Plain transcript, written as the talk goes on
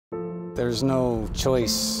There's no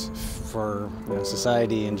choice for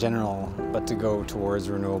society in general but to go towards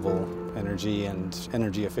renewable energy and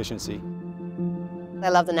energy efficiency. I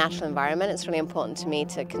love the natural environment. It's really important to me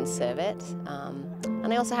to conserve it.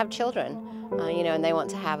 And I also have children, and they want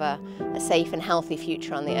to have a safe and healthy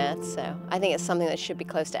future on the earth. So I think it's something that should be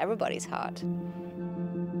close to everybody's heart.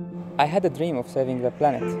 I had a dream of saving the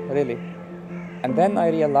planet, really. And then I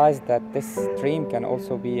realized that this dream can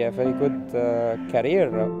also be a very good career.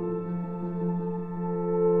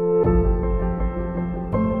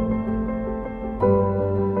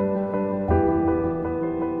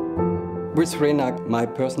 With RENAC, my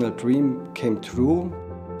personal dream came true.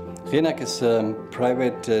 RENAC is a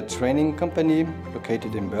private training company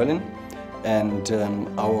located in Berlin, and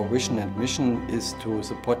our vision and mission is to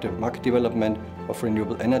support the market development of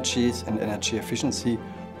renewable energies and energy efficiency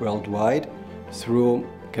worldwide through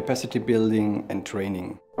capacity building and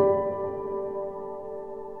training.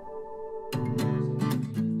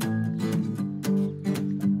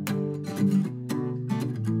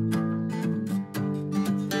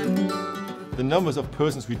 The numbers of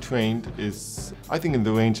persons we trained is, I think, in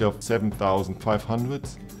the range of 7,500,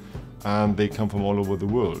 and they come from all over the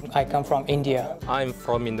world. I come from India. I'm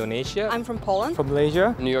from Indonesia. I'm from Poland. From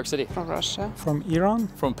Malaysia. New York City. From Russia. From Iran.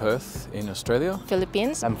 From Perth in Australia.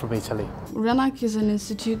 Philippines. I'm from Italy. RENAC is an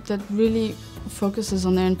institute that really focuses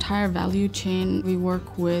on their entire value chain. We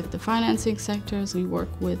work with the financing sectors, we work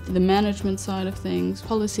with the management side of things,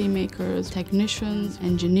 policymakers, technicians,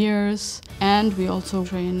 engineers, and we also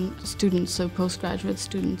train students, so postgraduate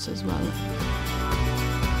students as well.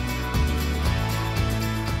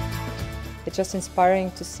 It's just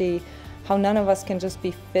inspiring to see how none of us can just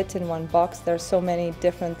be fit in one box. There are so many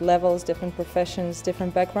different levels, different professions,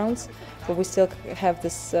 different backgrounds, but we still have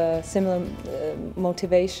this similar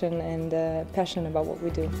motivation and passion about what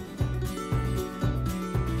we do.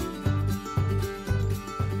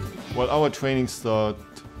 Well, our training starts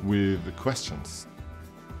with the questions.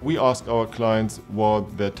 We ask our clients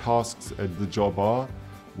what their tasks at the job are,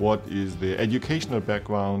 what is their educational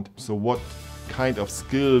background, so what kind of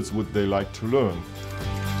skills would they like to learn.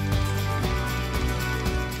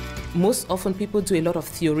 Most often people do a lot of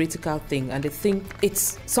theoretical thing and they think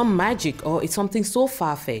it's some magic or it's something so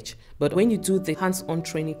far-fetched. But when you do the hands-on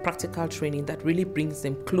training, practical training, that really brings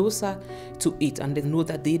them closer to it and they know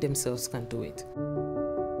that they themselves can do it.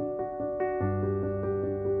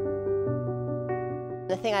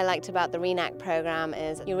 The thing I liked about the RENAC program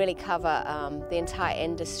is you really cover the entire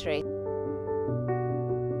industry.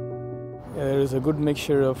 There is a good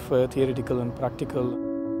mixture of theoretical and practical.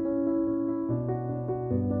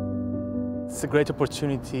 It's a great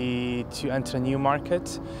opportunity to enter a new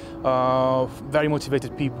market of very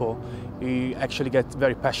motivated people who actually get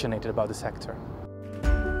very passionate about the sector.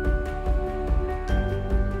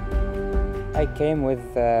 I came with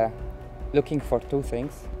looking for two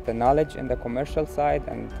things: the knowledge in the commercial side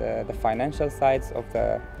and the financial sides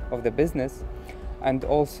of the business, and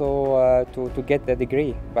also to get the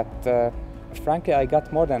degree. But frankly, I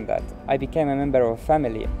got more than that. I became a member of a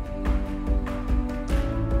family.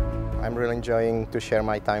 I'm really enjoying to share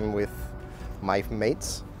my time with my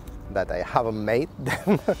mates that I haven't made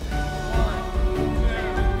them.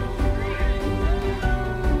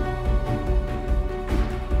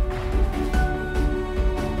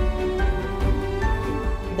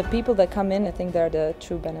 The people that come in, I think they're the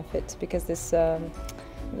true benefit, because this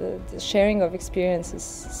the sharing of experience is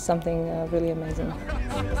something really amazing.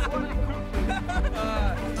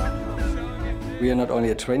 We are not only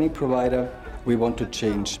a training provider, we want to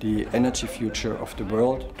change the energy future of the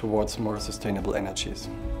world towards more sustainable energies.